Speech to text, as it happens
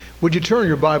Would you turn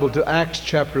your Bible to Acts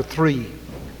chapter 3?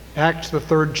 Acts, the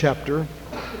 3rd chapter.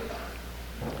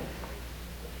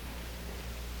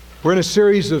 We're in a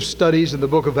series of studies in the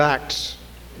book of Acts,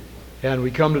 and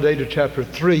we come today to chapter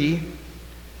 3,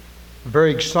 a very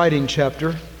exciting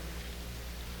chapter.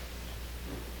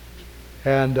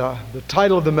 And the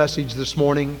title of the message this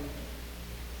morning,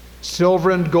 Silver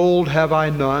and gold have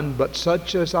I none, but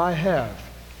such as I have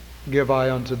give I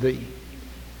unto thee.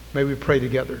 May we pray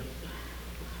together.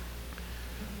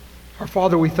 Our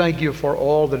Father, we thank you for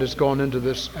all that has gone into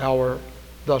this hour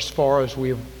thus far as we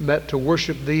have met to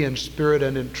worship thee in spirit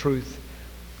and in truth.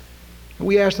 And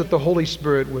we ask that the Holy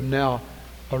Spirit would now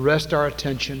arrest our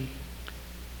attention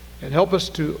and help us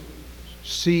to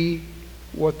see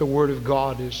what the Word of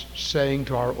God is saying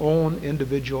to our own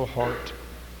individual heart.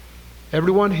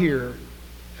 Everyone here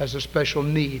has a special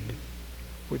need.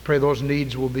 We pray those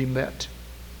needs will be met.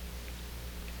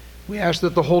 We ask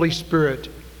that the Holy Spirit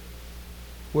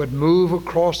would move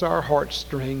across our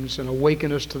heartstrings and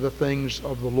awaken us to the things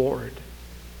of the Lord.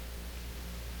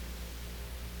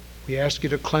 We ask you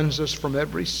to cleanse us from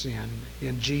every sin.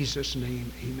 In Jesus'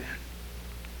 name, amen.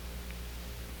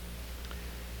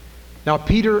 Now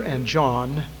Peter and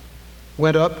John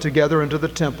went up together into the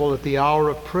temple at the hour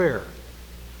of prayer,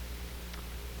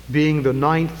 being the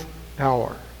 9th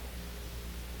hour.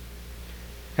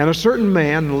 And a certain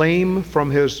man, lame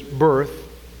from his birth,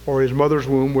 or his mother's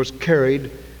womb, was carried,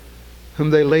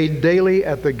 whom they laid daily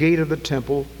at the gate of the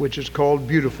temple, which is called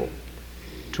Beautiful,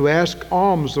 to ask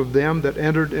alms of them that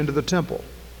entered into the temple.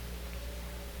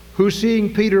 Who,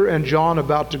 seeing Peter and John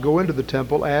about to go into the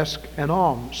temple, asked an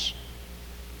alms.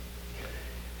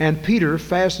 And Peter,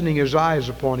 fastening his eyes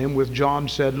upon him with John,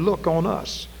 said, Look on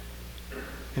us.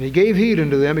 And he gave heed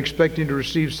unto them, expecting to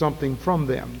receive something from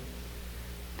them.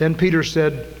 Then Peter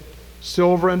said,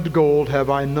 Silver and gold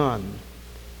have I none,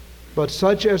 but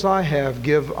such as I have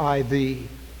give I thee.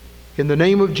 In the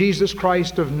name of Jesus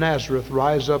Christ of Nazareth,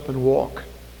 rise up and walk.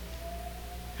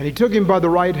 And he took him by the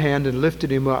right hand and lifted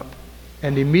him up.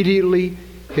 And immediately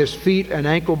his feet and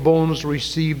ankle bones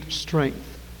received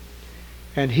strength.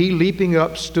 And he, leaping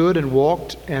up, stood and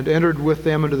walked and entered with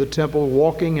them into the temple,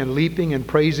 walking and leaping and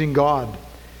praising God.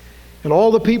 And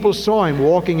all the people saw him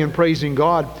walking and praising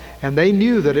God, and they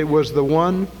knew that it was the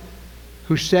one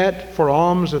who sat for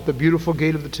alms at the beautiful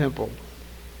gate of the temple.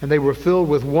 And they were filled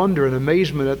with wonder and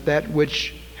amazement at that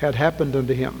which had happened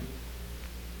unto him.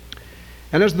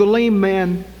 And as the lame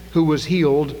man who was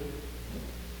healed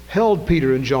held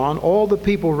Peter and John, all the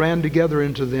people ran together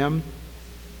into them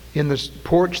in the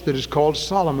porch that is called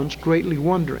Solomon's, greatly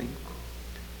wondering.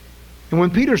 And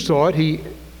when Peter saw it, he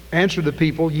answered the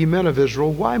people, Ye men of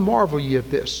Israel, why marvel ye at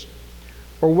this?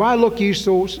 Or why look ye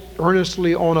so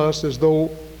earnestly on us, as though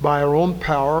by our own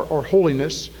power or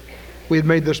holiness we had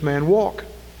made this man walk?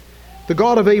 The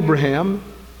God of Abraham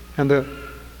and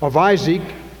of Isaac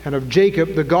and of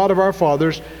Jacob, the God of our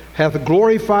fathers, hath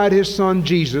glorified his Son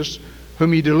Jesus,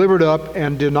 whom he delivered up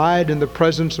and denied in the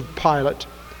presence of Pilate,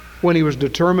 when he was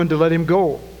determined to let him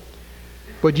go.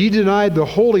 But ye denied the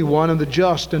Holy One and the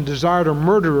just, and desired a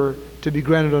murderer to be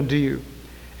granted unto you,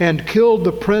 and killed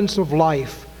the Prince of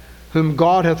Life, whom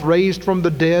God hath raised from the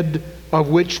dead, of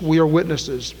which we are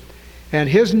witnesses. And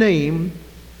his name,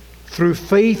 through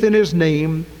faith in his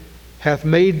name, hath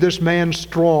made this man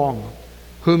strong,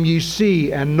 whom ye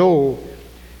see and know.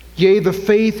 Yea, the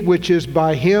faith which is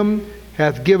by him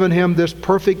hath given him this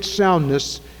perfect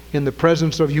soundness in the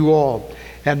presence of you all.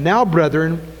 And now,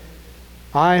 brethren,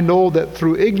 I know that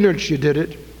through ignorance you did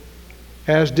it,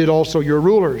 as did also your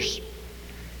rulers.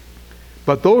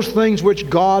 But those things which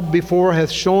God before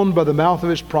hath shown by the mouth of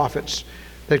his prophets,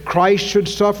 that Christ should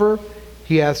suffer,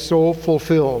 he hath so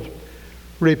fulfilled.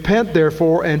 Repent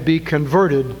therefore and be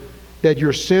converted, that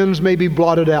your sins may be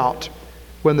blotted out,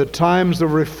 when the times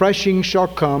of refreshing shall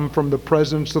come from the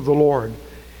presence of the Lord.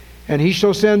 And he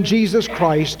shall send Jesus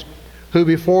Christ, who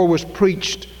before was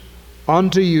preached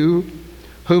unto you,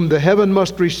 whom the heaven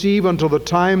must receive until the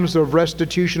times of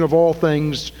restitution of all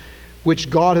things, which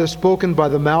God hath spoken by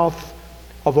the mouth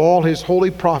of all his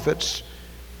holy prophets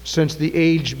since the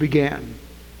age began.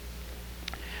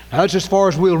 Now, that's as far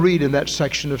as we'll read in that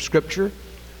section of Scripture.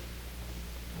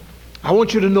 I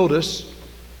want you to notice,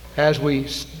 as we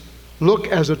look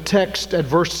as a text at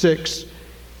verse 6,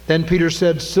 then Peter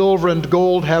said, Silver and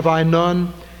gold have I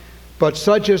none, but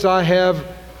such as I have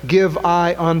give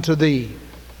I unto thee.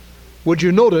 Would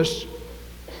you notice,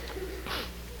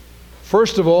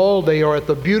 first of all, they are at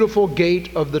the beautiful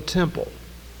gate of the temple.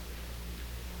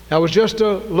 Now, it was just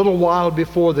a little while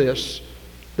before this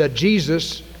that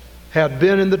Jesus had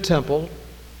been in the temple.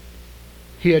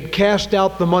 He had cast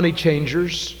out the money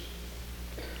changers.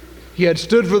 He had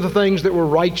stood for the things that were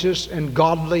righteous and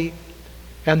godly,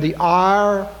 and the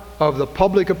ire of the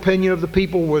public opinion of the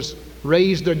people was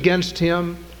raised against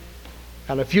him.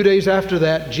 And a few days after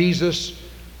that, Jesus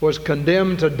was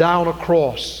condemned to die on a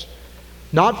cross,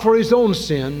 not for his own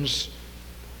sins,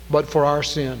 but for our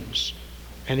sins.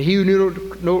 And he who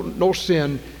knew no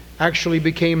sin actually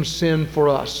became sin for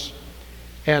us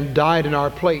and died in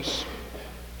our place.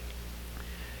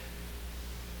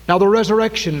 Now the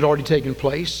resurrection had already taken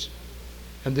place,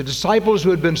 and the disciples who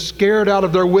had been scared out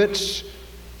of their wits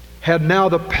had now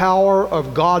the power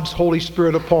of God's Holy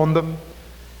Spirit upon them,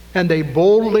 and they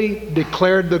boldly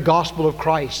declared the gospel of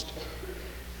Christ.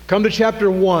 Come to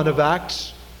chapter 1 of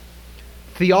Acts.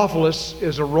 Theophilus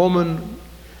is a Roman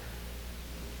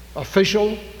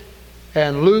official,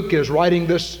 and Luke is writing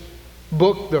this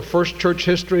book, the first church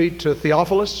history, to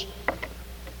Theophilus.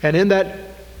 And in that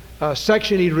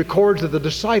section he records that the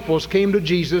disciples came to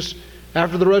Jesus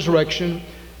after the resurrection,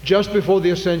 just before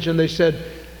the ascension. They said,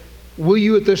 "Will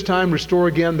you at this time restore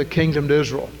again the kingdom to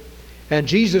Israel?" And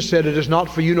Jesus said, "It is not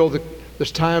for you to know the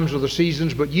times or the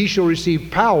seasons, but ye shall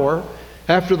receive power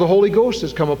after the Holy Ghost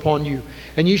has come upon you.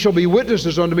 And ye shall be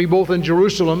witnesses unto me both in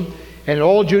Jerusalem and in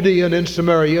all Judea and in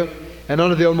Samaria and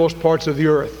unto the uttermost parts of the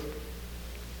earth."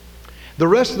 The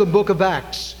rest of the book of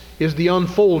Acts is the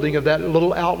unfolding of that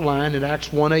little outline in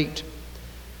Acts 1:8.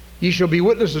 Ye shall be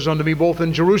witnesses unto me both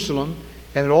in Jerusalem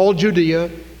and in all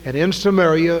Judea and in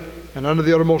Samaria and unto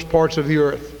the uttermost parts of the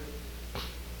earth.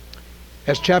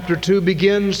 As chapter 2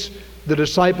 begins, the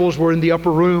disciples were in the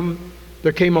upper room.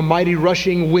 There came a mighty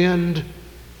rushing wind,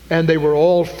 and they were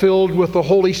all filled with the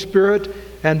Holy Spirit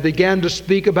and began to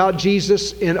speak about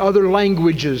Jesus in other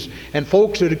languages. And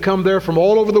folks that had come there from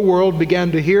all over the world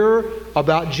began to hear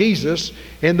about Jesus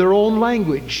in their own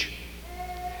language.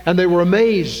 And they were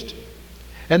amazed.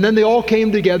 And then they all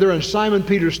came together, and Simon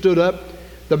Peter stood up,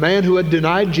 the man who had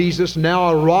denied Jesus, now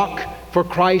a rock for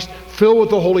Christ, filled with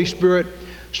the Holy Spirit,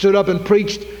 stood up and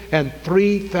preached, and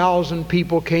 3,000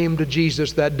 people came to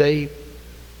Jesus that day.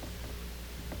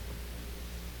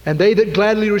 And they that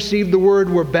gladly received the word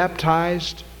were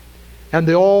baptized, and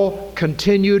they all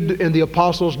continued in the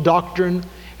apostles' doctrine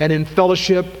and in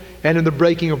fellowship and in the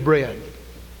breaking of bread.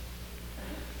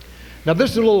 Now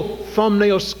this is a little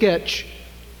thumbnail sketch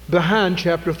behind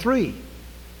chapter 3.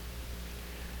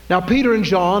 Now Peter and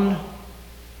John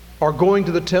are going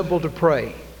to the temple to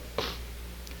pray.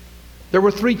 There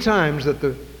were 3 times that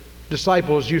the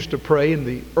disciples used to pray, and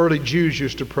the early Jews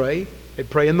used to pray. They'd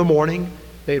pray in the morning,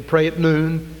 they'd pray at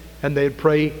noon, and they'd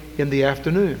pray in the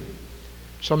afternoon.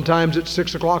 Sometimes at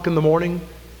 6 o'clock in the morning,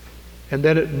 and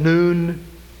then at noon,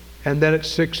 and then at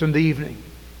 6 in the evening.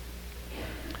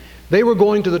 They were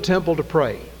going to the temple to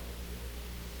pray.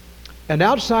 And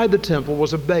outside the temple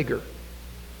was a beggar.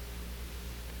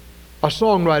 A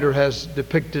songwriter has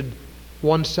depicted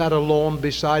one sat alone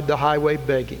beside the highway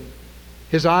begging.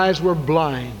 His eyes were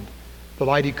blind, the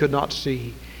light he could not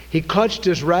see. He clutched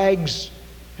his rags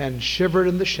and shivered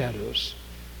in the shadows.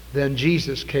 Then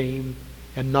Jesus came,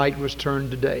 and night was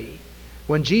turned to day.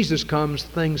 When Jesus comes,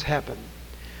 things happen.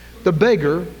 The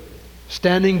beggar,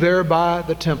 standing there by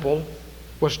the temple,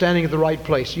 was standing at the right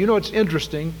place. You know, it's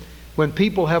interesting. When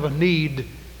people have a need,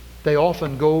 they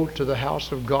often go to the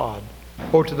house of God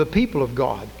or to the people of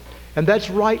God. And that's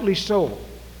rightly so.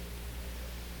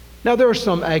 Now, there are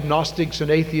some agnostics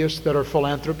and atheists that are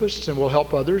philanthropists and will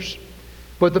help others.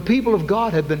 But the people of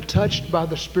God have been touched by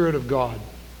the Spirit of God.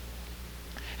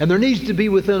 And there needs to be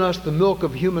within us the milk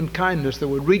of human kindness that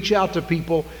would reach out to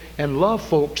people and love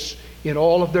folks in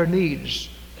all of their needs.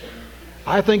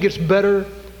 I think it's better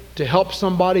to help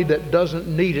somebody that doesn't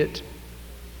need it,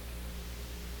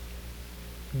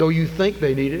 though you think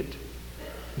they need it.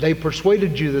 They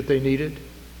persuaded you that they need it,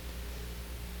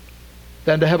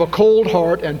 than to have a cold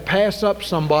heart and pass up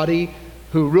somebody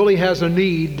who really has a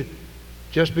need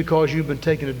just because you've been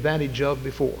taken advantage of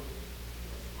before.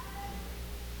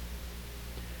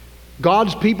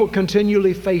 God's people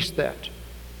continually face that.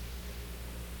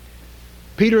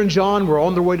 Peter and John were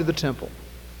on their way to the temple.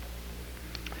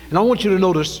 And I want you to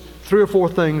notice 3 or 4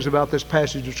 things about this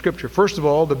passage of Scripture. First of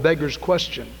all, the beggar's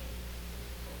question.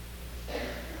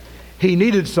 He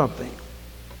needed something.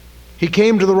 He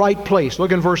came to the right place.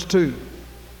 Look in verse 2.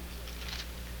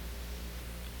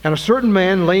 And a certain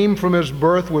man, lame from his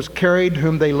birth, was carried,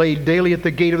 whom they laid daily at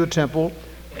the gate of the temple,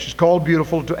 which is called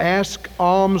Beautiful, to ask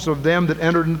alms of them that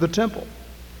entered into the temple,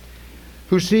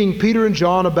 who, seeing Peter and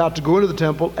John about to go into the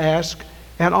temple, asked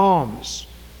an alms.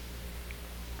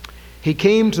 He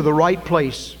came to the right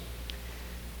place.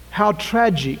 How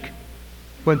tragic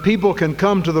when people can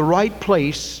come to the right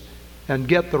place and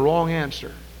get the wrong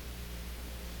answer.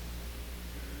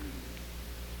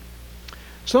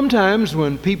 Sometimes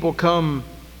when people come,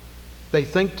 they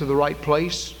think to the right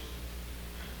place,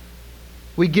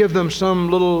 we give them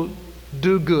some little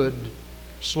do-good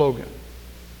slogan.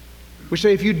 We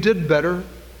say, if you did better,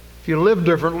 if you lived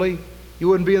differently, you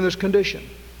wouldn't be in this condition.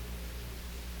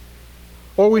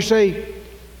 Or we say,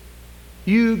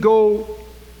 you go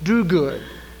do good.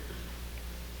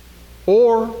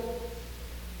 Or,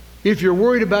 if you're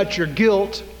worried about your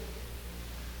guilt,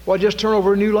 well, just turn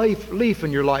over a new leaf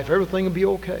in your life. Everything will be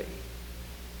okay.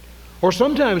 Or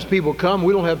sometimes people come,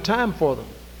 we don't have time for them.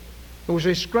 And we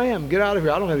say, scram, get out of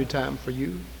here. I don't have any time for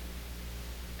you.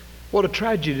 What a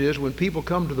tragedy it is when people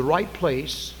come to the right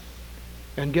place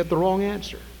and get the wrong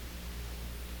answer.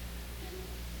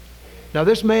 Now,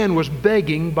 this man was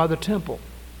begging by the temple.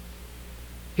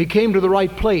 He came to the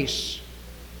right place.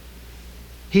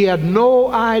 He had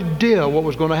no idea what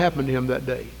was going to happen to him that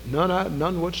day.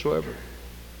 None whatsoever.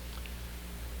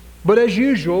 But as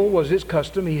usual was his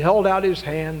custom, he held out his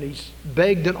hand. He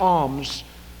begged an alms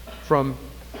from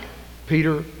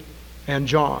Peter and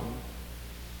John.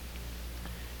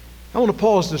 I want to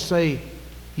pause to say,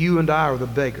 you and I are the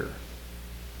beggar.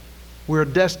 We're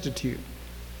destitute.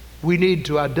 We need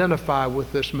to identify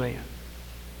with this man.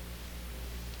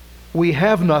 We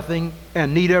have nothing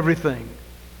and need everything.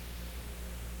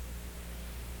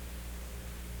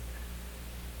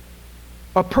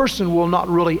 A person will not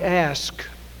really ask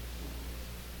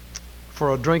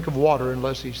for a drink of water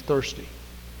unless he's thirsty.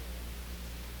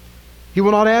 He will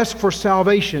not ask for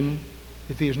salvation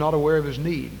if he is not aware of his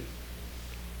need.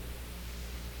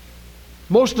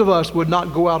 Most of us would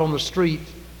not go out on the street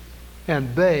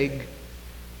and beg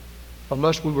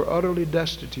unless we were utterly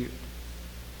destitute.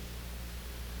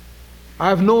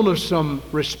 I've known of some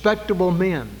respectable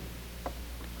men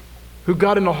who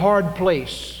got in a hard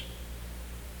place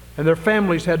and their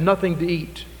families had nothing to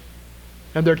eat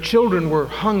and their children were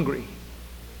hungry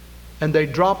and they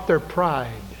dropped their pride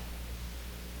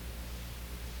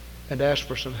and asked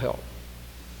for some help.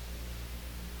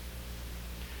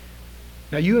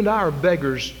 Now, you and I are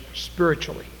beggars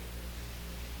spiritually.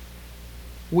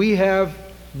 We have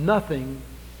nothing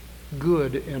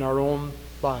good in our own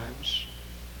lives.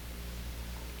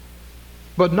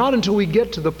 But not until we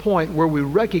get to the point where we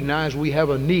recognize we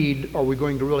have a need are we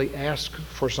going to really ask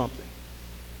for something.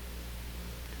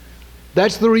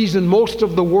 That's the reason most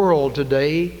of the world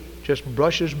today just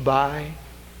brushes by.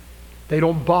 They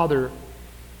don't bother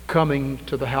coming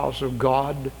to the house of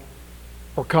God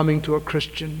or coming to a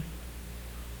Christian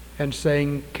and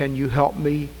saying, can you help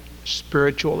me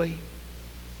spiritually?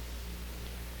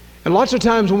 And lots of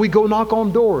times when we go knock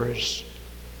on doors,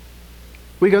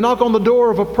 we can knock on the door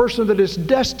of a person that is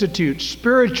destitute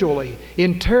spiritually,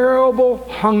 in terrible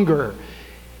hunger,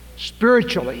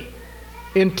 spiritually,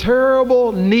 in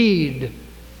terrible need.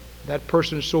 That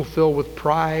person is so filled with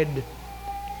pride,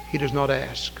 he does not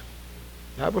ask.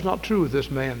 That was not true with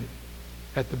this man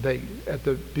at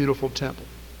the beautiful temple,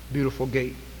 beautiful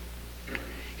gate.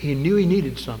 He knew he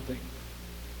needed something.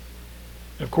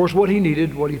 And of course, what he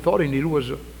thought he needed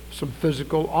was some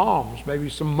physical alms,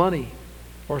 maybe some money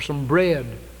or some bread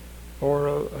or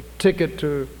a ticket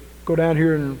to go down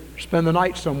here and spend the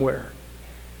night somewhere.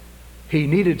 He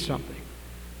needed something.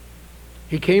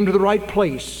 He came to the right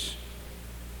place.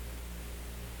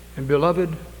 And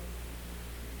beloved,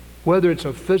 whether it's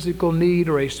a physical need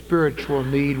or a spiritual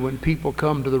need, when people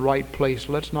come to the right place,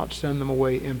 let's not send them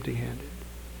away empty-handed.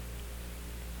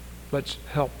 Let's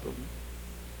help them.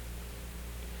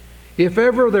 If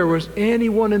ever there was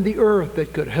anyone in the earth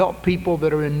that could help people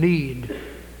that are in need,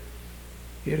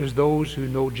 it is those who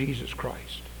know Jesus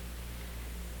Christ.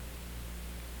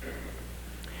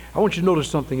 I want you to notice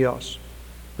something else.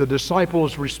 The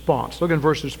disciples' response. Look in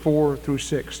verses 4 through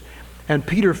 6. And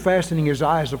Peter, fastening his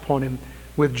eyes upon him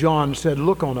with John, said,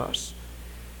 look on us.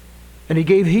 And he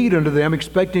gave heed unto them,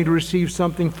 expecting to receive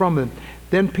something from them.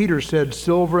 Then Peter said,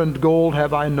 silver and gold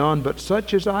have I none, but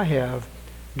such as I have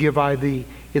give I thee.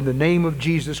 In the name of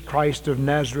Jesus Christ of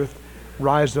Nazareth,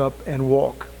 rise up and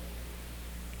walk.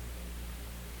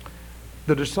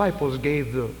 The disciples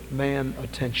gave the man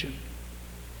attention.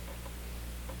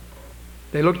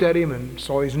 They looked at him and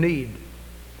saw his need.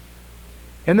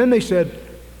 And then they said,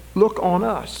 look on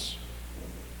us.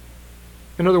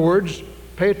 In other words,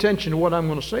 pay attention to what I'm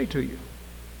going to say to you.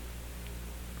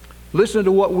 Listen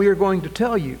to what we are going to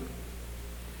tell you.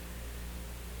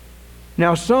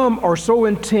 Now, some are so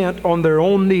intent on their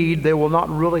own need, they will not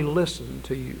really listen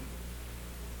to you.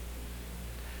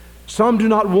 Some do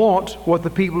not want what the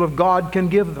people of God can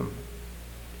give them.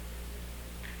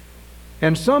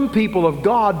 And some people of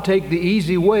God take the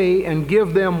easy way and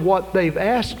give them what they've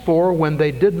asked for when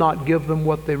they did not give them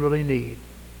what they really need.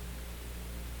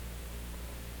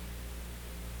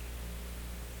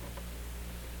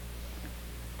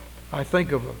 I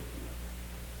think of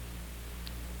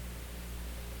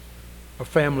a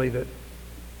family that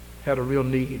had a real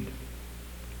need.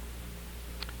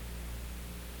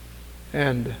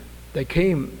 And they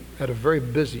came at a very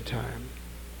busy time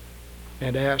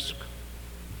and asked.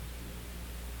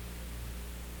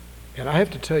 And I have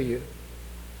to tell you,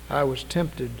 I was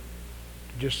tempted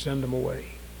to just send them away.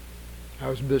 I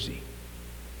was busy.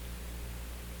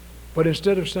 But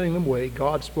instead of sending them away,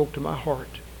 God spoke to my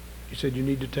heart. He said, you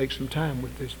need to take some time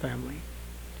with this family.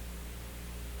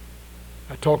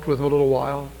 I talked with them a little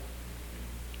while,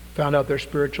 found out their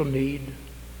spiritual need,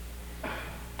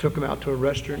 took them out to a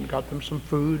restaurant, got them some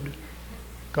food,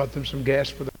 got them some gas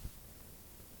for the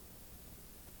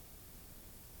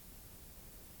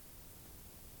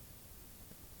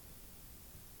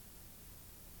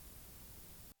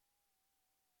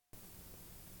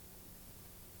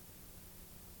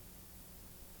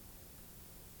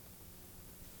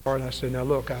and I said, now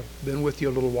look, I've been with you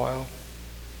a little while.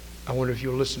 I wonder if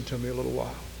you'll listen to me a little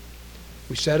while.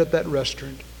 We sat at that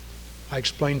restaurant. I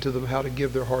explained to them how to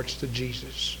give their hearts to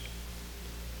Jesus.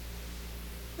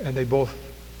 And they both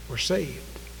were saved.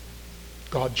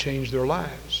 God changed their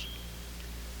lives.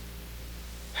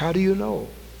 How do you know?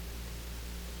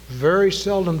 Very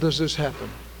seldom does this happen.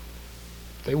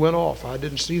 They went off. I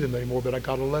didn't see them anymore, but I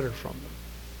got a letter from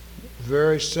them.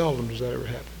 Very seldom does that ever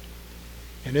happen.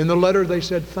 And in the letter they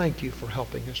said, thank you for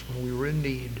helping us when we were in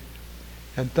need.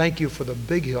 And thank you for the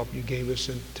big help you gave us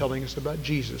in telling us about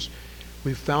Jesus.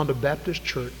 We've found a Baptist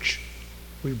church.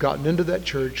 We've gotten into that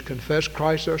church, confessed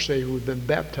Christ our Savior. We've been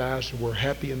baptized, and we're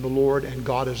happy in the Lord, and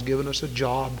God has given us a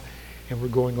job, and we're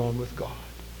going on with God.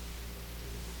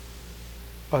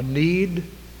 A need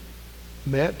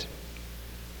met.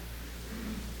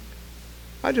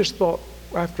 I just thought,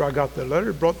 after I got the letter,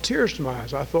 it brought tears to my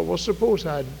eyes. I thought, well, suppose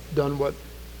I'd done what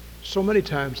so many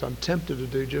times I'm tempted to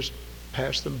do, just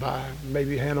pass them by,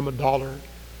 maybe hand them $1,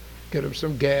 get them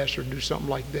some gas or do something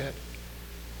like that.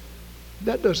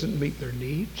 That doesn't meet their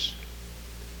needs.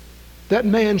 That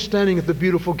man standing at the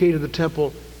beautiful gate of the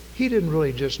temple, he didn't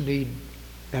really just need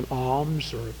an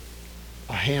alms or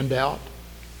a handout.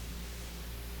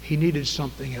 He needed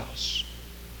something else.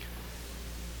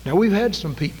 Now, we've had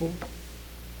some people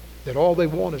that all they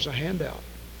want is a handout.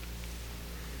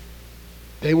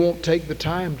 They won't take the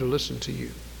time to listen to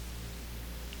you.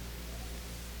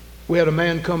 We had a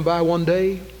man come by one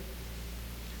day,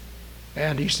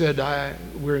 and he said,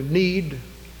 we're in need,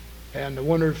 and I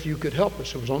wonder if you could help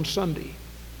us. It was on Sunday.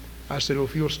 I said, well,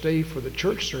 if you'll stay for the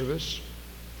church service,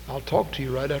 I'll talk to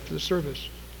you right after the service.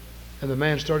 And the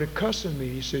man started cussing me.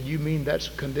 He said, you mean that's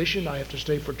a condition? I have to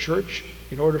stay for church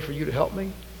in order for you to help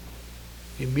me?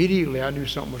 Immediately I knew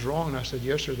something was wrong, and I said,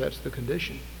 yes, sir, that's the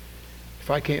condition. If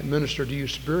I can't minister to you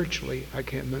spiritually, I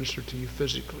can't minister to you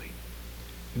physically.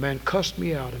 The man cussed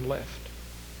me out and left.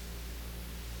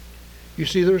 You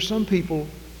see, there are some people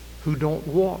who don't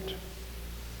want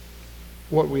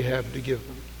what we have to give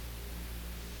them.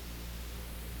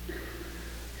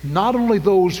 Not only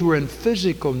those who are in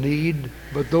physical need,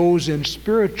 but those in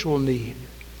spiritual need.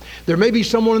 There may be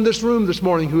someone in this room this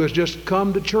morning who has just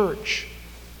come to church,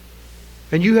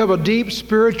 and you have a deep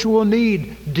spiritual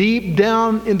need, deep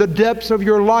down in the depths of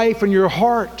your life and your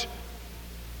heart.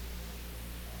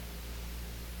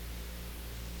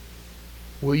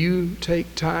 Will you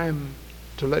take time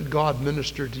to let God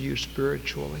minister to you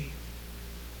spiritually?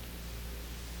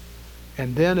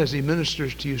 And then as He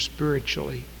ministers to you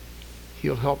spiritually,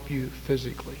 He'll help you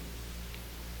physically.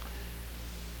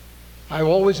 I've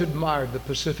always admired the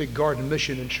Pacific Garden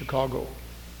Mission in Chicago.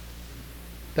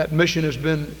 That mission has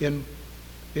been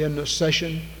in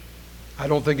session. I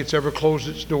don't think it's ever closed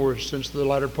its doors since the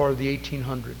latter part of the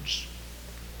 1800s.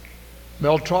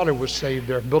 Mel Trotter was saved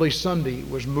there. Billy Sunday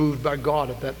was moved by God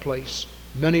at that place.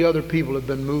 Many other people have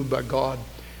been moved by God.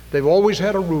 They've always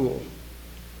had a rule.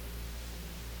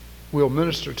 We'll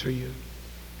minister to you.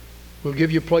 We'll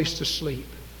give you a place to sleep.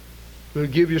 We'll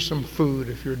give you some food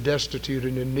if you're destitute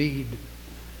and in need.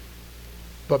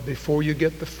 But before you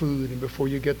get the food and before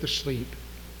you get the sleep,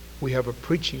 we have a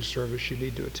preaching service you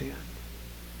need to attend.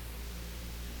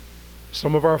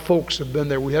 Some of our folks have been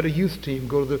there. We had a youth team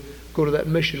go to that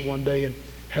mission one day and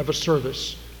have a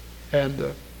service.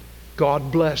 And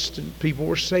God blessed and people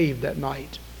were saved that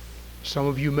night. Some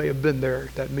of you may have been there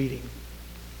at that meeting.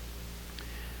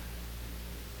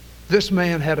 This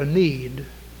man had a need.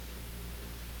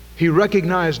 He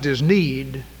recognized his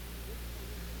need.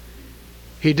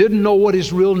 He didn't know what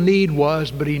his real need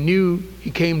was, but he knew he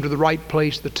came to the right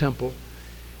place, the temple.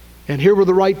 And here were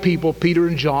the right people, Peter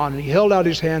and John, and he held out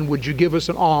his hand, would you give us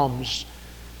an alms?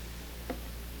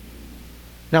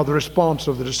 Now the response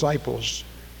of the disciples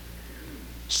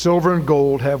Silver and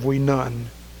gold have we none,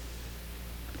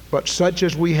 but such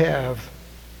as we have,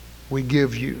 we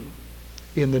give you.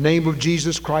 In the name of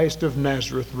Jesus Christ of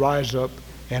Nazareth, rise up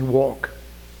and walk.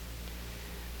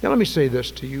 Now let me say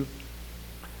this to you.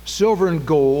 Silver and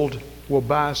gold will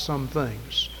buy some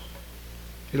things.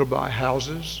 It'll buy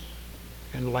houses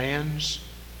and lands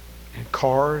and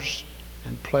cars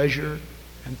and pleasure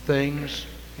and things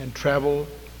and travel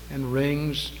and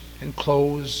rings and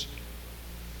clothes.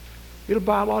 It'll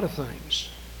buy a lot of things.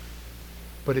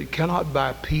 But it cannot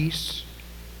buy peace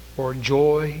or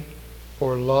joy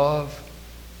or love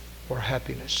or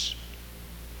happiness.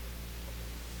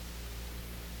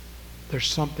 There's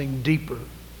something deeper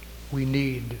we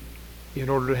need in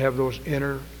order to have those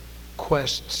inner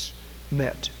quests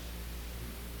met.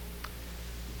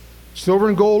 Silver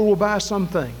and gold will buy some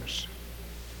things.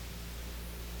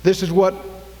 This is what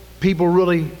people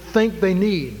really think they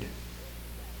need.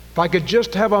 If I could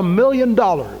just have $1 million,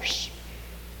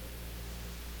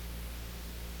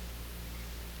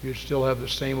 you'd still have the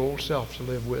same old self to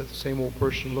live with, same old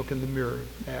person to look in the mirror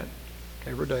at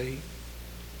every day.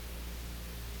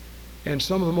 And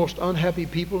some of the most unhappy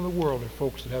people in the world are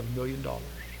folks that have $1 million.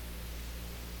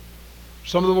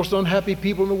 Some of the most unhappy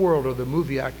people in the world are the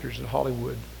movie actors in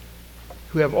Hollywood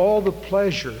who have all the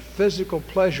pleasure, physical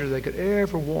pleasure they could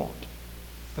ever want,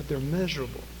 but they're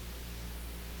miserable.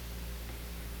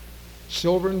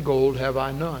 Silver and gold have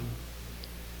I none.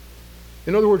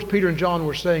 In other words, Peter and John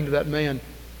were saying to that man,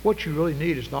 what you really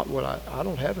need is not what I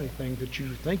don't have anything that you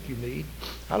think you need.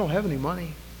 I don't have any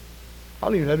money. I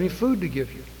don't even have any food to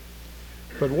give you.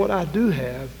 But what I do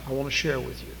have, I want to share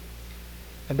with you.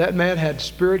 And that man had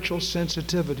spiritual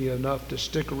sensitivity enough to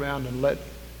stick around and let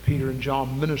Peter and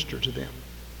John minister to them.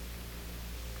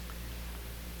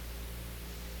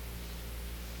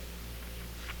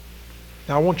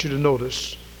 Now I want you to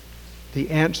notice the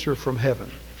answer from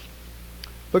heaven.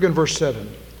 Look in verse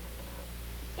 7.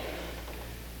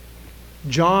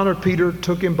 John or Peter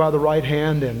took him by the right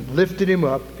hand and lifted him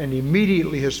up, and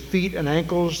immediately his feet and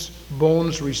ankles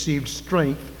bones received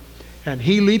strength. And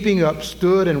he, leaping up,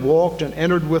 stood and walked and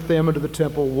entered with them into the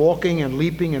temple, walking and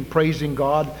leaping and praising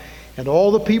God. And all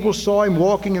the people saw him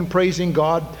walking and praising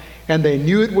God, and they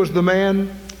knew it was the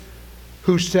man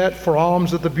who sat for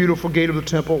alms at the beautiful gate of the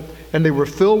temple. And they were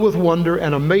filled with wonder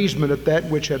and amazement at that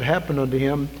which had happened unto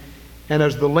him. And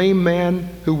as the lame man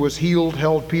who was healed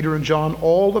held Peter and John,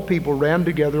 all the people ran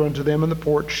together unto them in the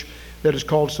porch that is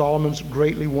called Solomon's,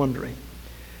 greatly wondering.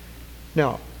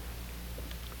 Now,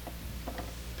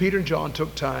 Peter and John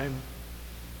took time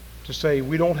to say,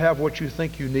 we don't have what you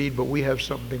think you need, but we have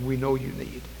something we know you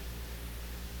need.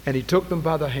 And he took them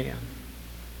by the hand,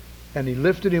 and he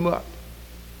lifted him up.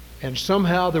 And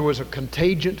somehow there was a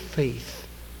contagious faith.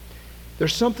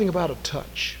 There's something about a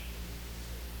touch.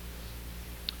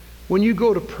 When you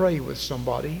go to pray with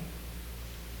somebody,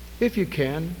 if you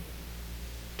can,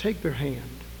 take their hand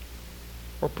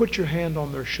or put your hand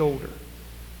on their shoulder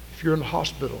if you're in the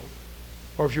hospital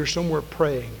or if you're somewhere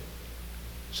praying.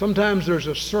 Sometimes there's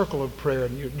a circle of prayer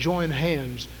and you join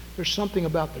hands. There's something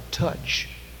about the touch,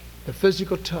 the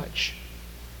physical touch,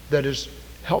 that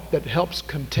helps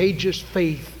contagious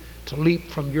faith to leap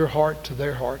from your heart to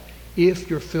their heart if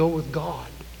you're filled with God.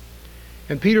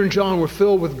 And Peter and John were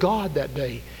filled with God that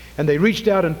day. And they reached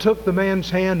out and took the man's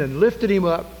hand and lifted him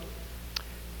up.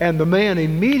 And the man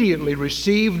immediately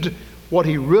received what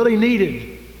he really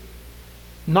needed.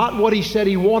 Not what he said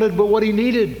he wanted, but what he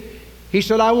needed. He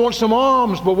said, I want some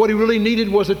alms, but what he really needed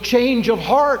was a change of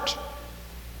heart.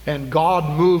 And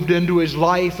God moved into his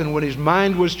life, and when his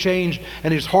mind was changed,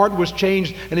 and his heart was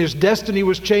changed, and his destiny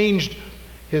was changed,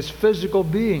 his physical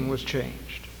being was changed.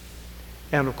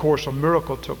 And of course, a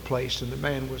miracle took place, and the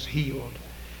man was healed.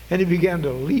 And he began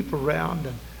to leap around,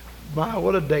 and my,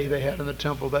 what a day they had in the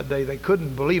temple that day. They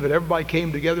couldn't believe it. Everybody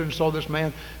came together and saw this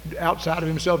man outside of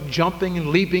himself jumping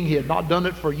and leaping. He had not done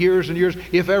it for years and years,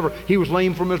 if ever. He was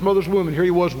lame from his mother's womb, and here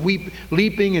he was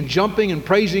leaping and jumping and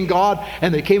praising God.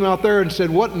 And they came out there and said,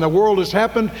 what in the world has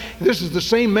happened? This is the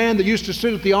same man that used to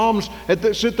sit at the alms,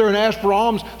 sit there and ask for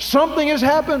alms. Something has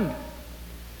happened.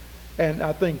 And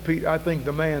I think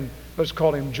the man, let's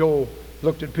call him Joel,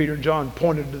 looked at Peter and John,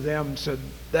 pointed to them and said,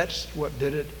 that's what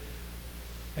did it.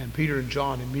 And Peter and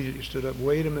John immediately stood up.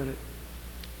 Wait a minute.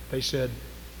 They said,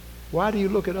 why do you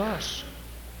look at us?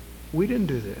 We didn't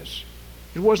do this.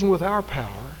 It wasn't with our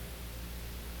power.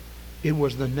 It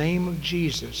was the name of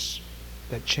Jesus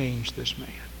that changed this man.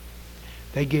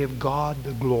 They gave God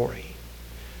the glory.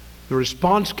 The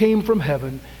response came from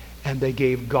heaven, and they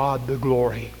gave God the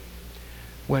glory.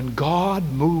 When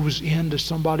God moves into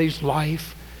somebody's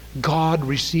life, God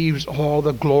receives all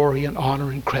the glory and honor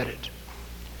and credit.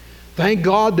 Thank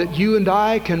God that you and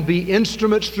I can be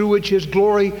instruments through which His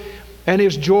glory and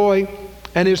His joy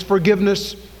and His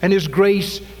forgiveness and His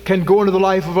grace can go into the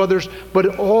life of others,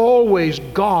 but always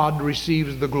God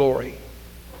receives the glory.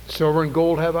 Silver and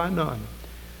gold have I none,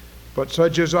 but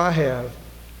such as I have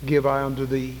give I unto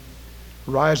thee.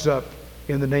 Rise up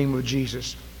in the name of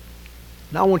Jesus.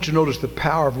 Now I want you to notice the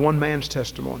power of one man's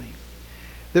testimony.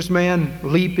 This man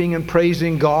leaping and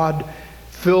praising God,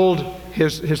 filled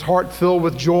his heart filled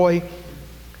with joy.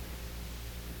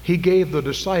 He gave the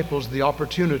disciples the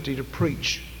opportunity to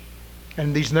preach. And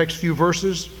in these next few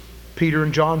verses, Peter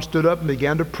and John stood up and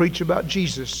began to preach about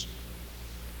Jesus.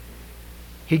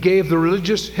 He gave the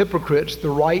religious hypocrites the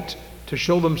right to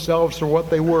show themselves for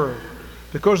what they were,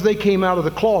 because they came out of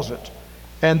the closet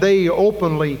and they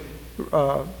openly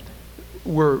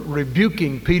were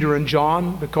rebuking Peter and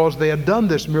John because they had done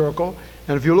this miracle.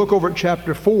 And if you look over at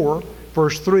chapter 4,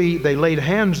 verse 3, they laid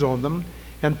hands on them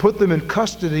and put them in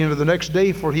custody until the next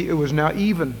day, for it was now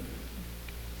even.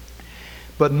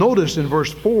 But notice in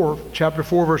verse 4, chapter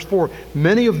 4, verse 4,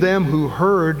 many of them who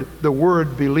heard the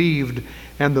word believed,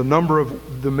 and the number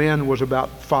of the men was about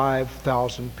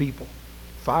 5,000 people.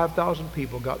 5,000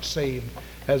 people got saved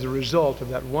as a result of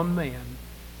that one man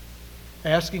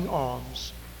asking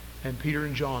alms and Peter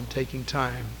and John taking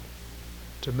time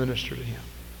to minister to him.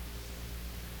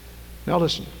 Now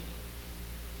listen,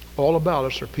 all about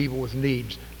us are people with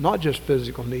needs, not just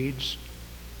physical needs,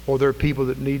 or there are people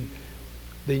that need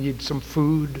some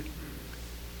food,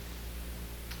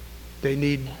 they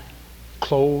need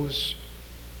clothes,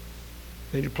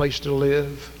 they need a place to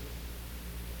live.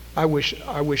 I wish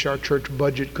our church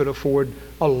budget could afford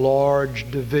a large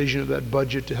division of that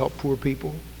budget to help poor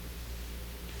people.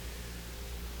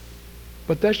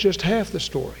 But that's just half the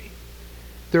story.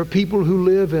 There are people who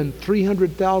live in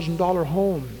 $300,000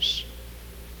 homes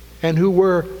and who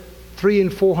wear $300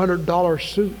 and $400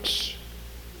 suits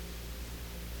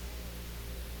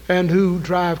and who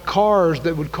drive cars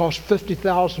that would cost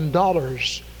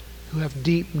 $50,000, who have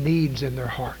deep needs in their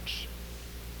hearts.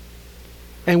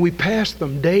 And we pass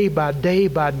them day by day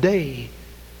by day.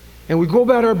 And we go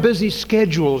about our busy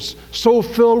schedules so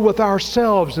filled with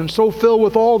ourselves and so filled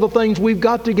with all the things we've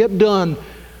got to get done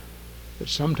that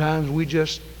sometimes we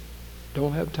just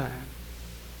don't have time.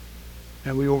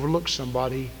 And we overlook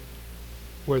somebody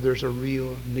where there's a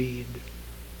real need.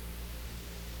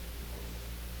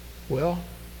 Well,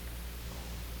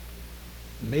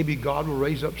 maybe God will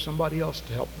raise up somebody else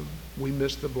to help them. We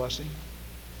miss the blessing.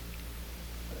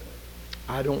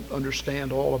 I don't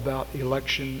understand all about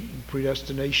election and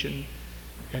predestination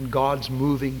and God's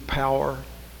moving power.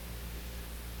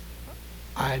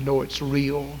 I know it's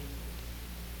real.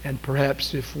 And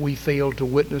perhaps if we fail to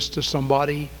witness to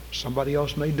somebody, somebody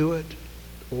else may do it.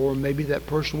 Or maybe that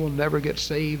person will never get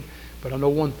saved. But I know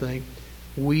one thing,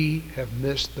 we have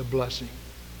missed the blessing.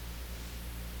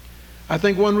 I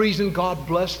think one reason God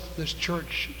blessed this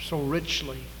church so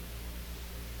richly,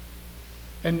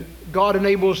 and God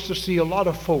enables us to see a lot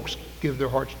of folks give their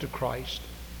hearts to Christ,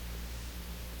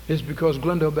 is because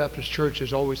Glendale Baptist Church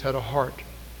has always had a heart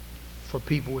for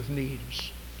people with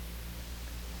needs.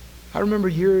 I remember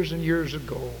years and years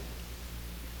ago,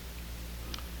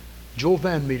 Joe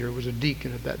Van Meter was a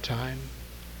deacon at that time,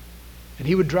 and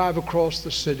he would drive across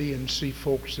the city and see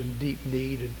folks in deep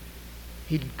need, and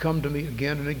he'd come to me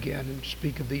again and again and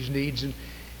speak of these needs, and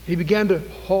he began to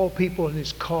haul people in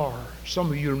his car.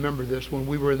 Some of you remember this when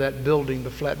we were in that building,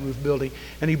 the flat roof building.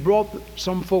 And he brought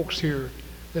some folks here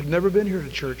that had never been here to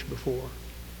church before.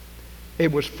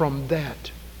 It was from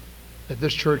that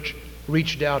this church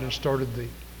reached out and started the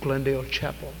Glendale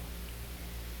Chapel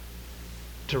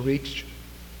to reach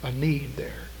a need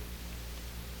there.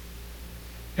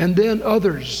 And then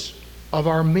others of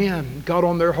our men got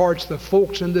on their hearts, the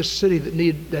folks in this city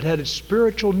that had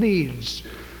spiritual needs.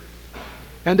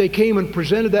 And they came and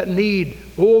presented that need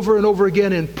over and over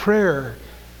again in prayer.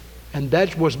 And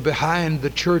that was behind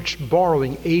the church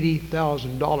borrowing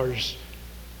 $80,000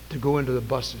 to go into the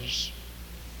buses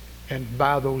and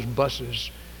buy those buses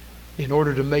in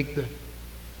order to make the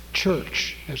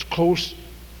church as close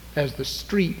as the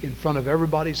street in front of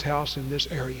everybody's house in this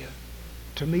area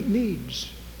to meet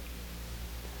needs.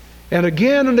 And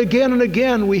again and again and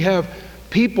again we have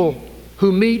people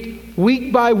who meet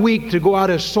week by week to go out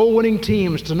as soul-winning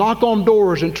teams, to knock on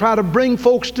doors and try to bring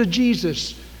folks to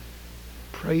Jesus.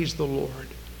 Praise the Lord.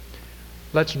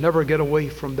 Let's never get away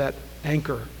from that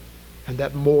anchor and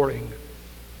that mooring.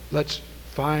 Let's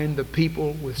find the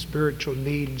people with spiritual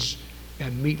needs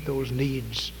and meet those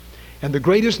needs. And the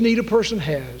greatest need a person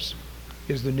has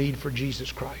is the need for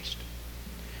Jesus Christ.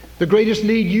 The greatest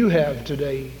need you have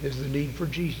today is the need for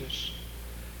Jesus.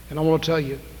 And I want to tell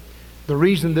you, the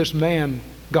reason this man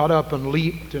got up and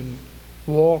leaped and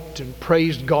walked and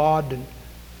praised God, and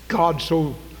God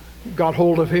so got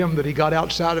hold of him that he got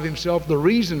outside of himself, the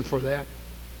reason for that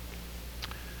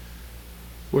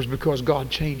was because God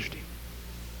changed him.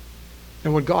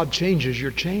 And when God changes,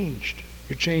 you're changed.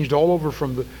 You're changed all over,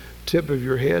 from the tip of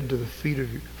your head to the feet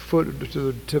of your foot,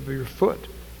 to the tip of your foot.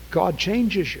 God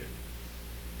changes you.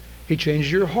 He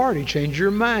changes your heart. He changes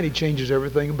your mind. He changes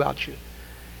everything about you.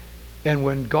 And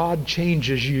when God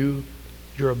changes you,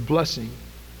 you're a blessing,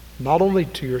 not only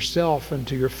to yourself and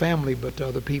to your family, but to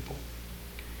other people.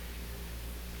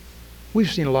 We've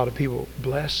seen a lot of people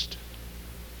blessed,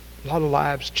 a lot of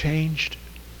lives changed.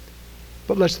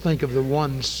 But let's think of the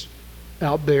ones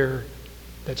out there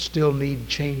that still need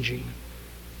changing.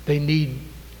 They need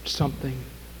something.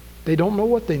 They don't know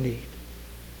what they need.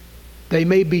 They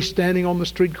may be standing on the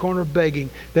street corner begging.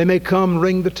 They may come,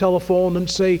 ring the telephone and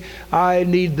say, I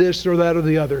need this or that or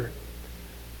the other.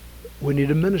 We need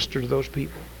to minister to those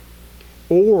people.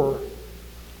 Or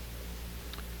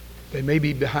they may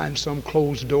be behind some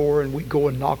closed door, and we go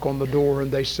and knock on the door and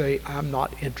they say, I'm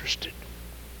not interested.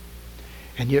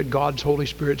 And yet God's Holy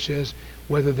Spirit says,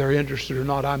 whether they're interested or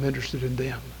not, I'm interested in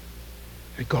them.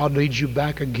 And God leads you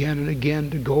back again and again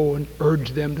to go and urge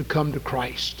them to come to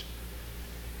Christ.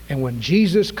 And when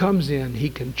Jesus comes in, he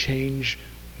can change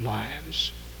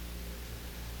lives.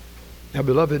 Now,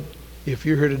 beloved, if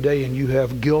you're here today and you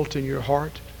have guilt in your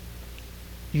heart,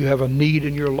 you have a need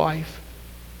in your life,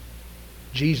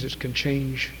 Jesus can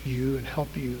change you and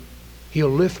help you. He'll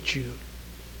lift you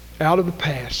out of the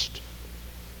past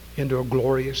into a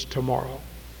glorious tomorrow.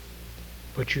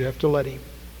 But you have to let him.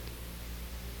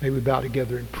 May we bow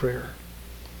together in prayer.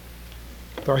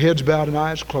 With our heads bowed and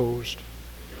eyes closed.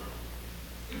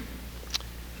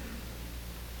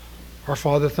 Our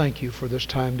Father, thank you for this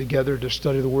time together to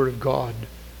study the Word of God.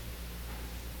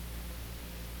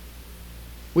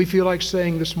 We feel like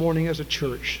saying this morning as a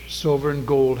church, silver and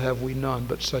gold have we none,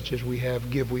 but such as we have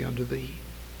give we unto thee.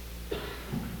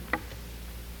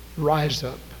 Rise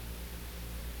up.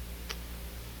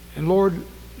 And Lord,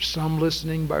 some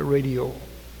listening by radio,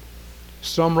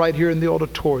 some right here in the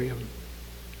auditorium,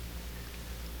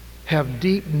 have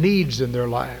deep needs in their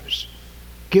lives.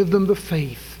 Give them the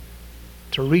faith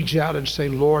to reach out and say,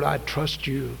 Lord, I trust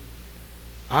you.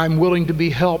 I'm willing to be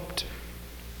helped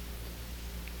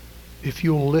if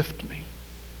you'll lift me.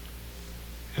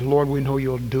 And Lord, we know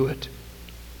you'll do it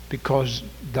because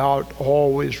thou art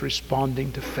always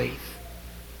responding to faith.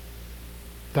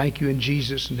 Thank you in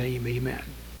Jesus' name, amen.